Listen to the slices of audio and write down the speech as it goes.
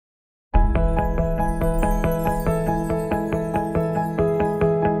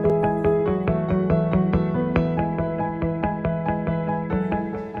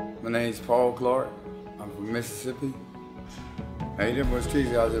name's Paul Clark. I'm from Mississippi. I ended up on the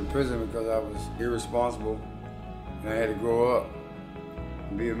streets. I was in prison because I was irresponsible, and I had to grow up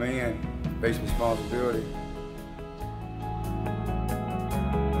and be a man, face responsibility.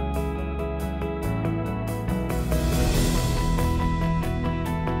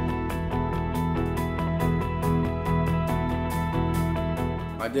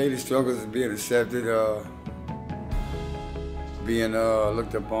 My daily struggles is being accepted, being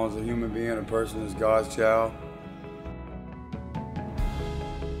looked upon as a human being, a person as God's child.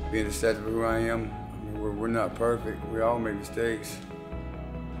 Being accepted for who I am. I mean, we're not perfect. We all make mistakes.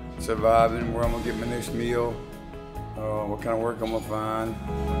 Surviving, where I'm gonna get my next meal, what kind of work I'm gonna find.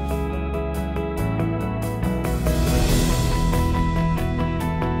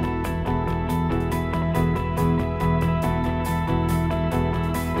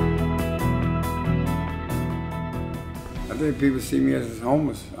 I think people see me as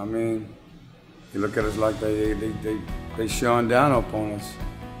homeless. I mean, they look at us like they shun down upon us.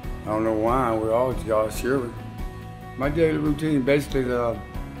 I don't know why. We're all God, surely. My daily routine basically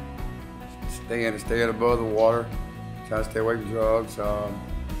staying above the water, try to stay away from drugs, help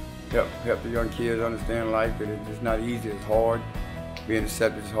the young kids understand life that it's not easy, it's hard. Being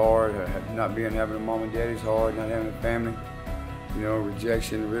accepted is hard. Not having a mom and daddy is hard. Not having a family, you know,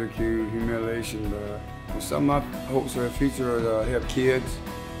 rejection, ridicule, humiliation. Some of my hopes for the future are to help kids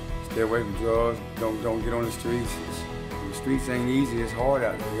stay away from drugs. Don't get on the streets. The streets ain't easy. It's hard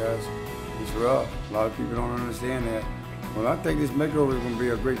out there, guys. It's rough. A lot of people don't understand that. Well, I think this makeover is going to be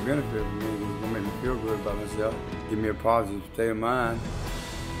a great benefit for me. It's going to make me feel good about myself, give me a positive state of mind.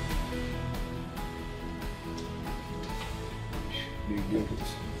 Big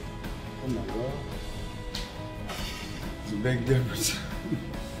difference. Oh my God. It's a big difference.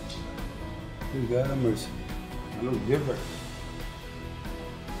 Look at that much. I look different.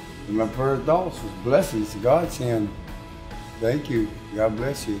 And my first thoughts was blessings. God saying, thank you. God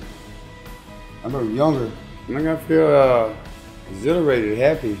bless you. I look younger. I feel exhilarated,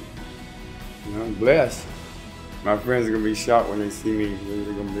 happy, you know, blessed. My friends are gonna be shocked when they see me. They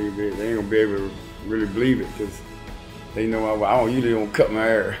ain't gonna be able to really believe it because they know I usually don't cut my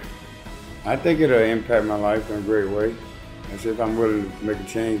hair. I think it'll impact my life in a great way. That's if I'm willing to make a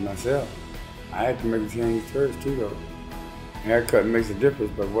change myself. I have to make a change first too, though. Haircut makes a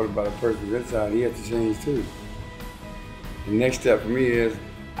difference, but what about a person inside? He has to change too. The next step for me is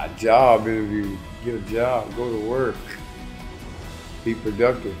a job interview. Get a job, go to work, be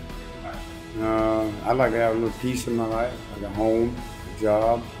productive. I'd like to have a little peace in my life, like a home, a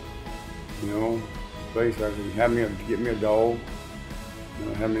job, you know, a place where I can get me a dog, you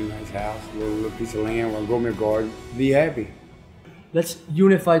know, have me a nice house, a little piece of land where I grow me a garden, be happy. Let's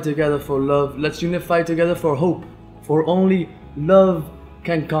unify together for love. Let's unify together for hope. For only love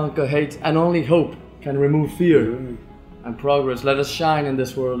can conquer hate, and only hope can remove fear. And progress. Let us shine in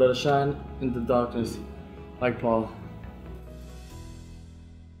this world. Let us shine in the darkness, like Paul.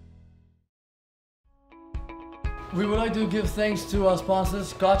 We would like to give thanks to our sponsors,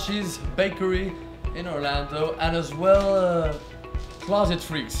 Scotchy's Bakery in Orlando, and as well Closet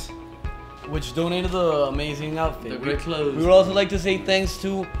Freaks, which donated the amazing outfit, the great clothes. We would also like to say thanks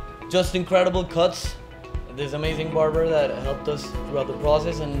to Just Incredible Cuts, this amazing barber that helped us throughout the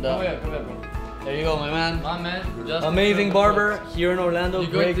process. And come here, bro. There you go, my man. My man. Just amazing barber here in Orlando.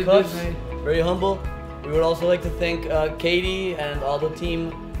 Great cuts. Very humble. We would also like to thank Katie and all the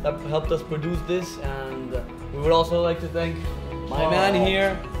team that helped us produce this, and we would also like to thank my man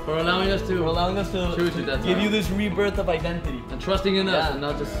here for allowing us to give you this rebirth of identity and trusting in us and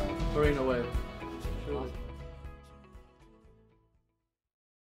not just throwing away.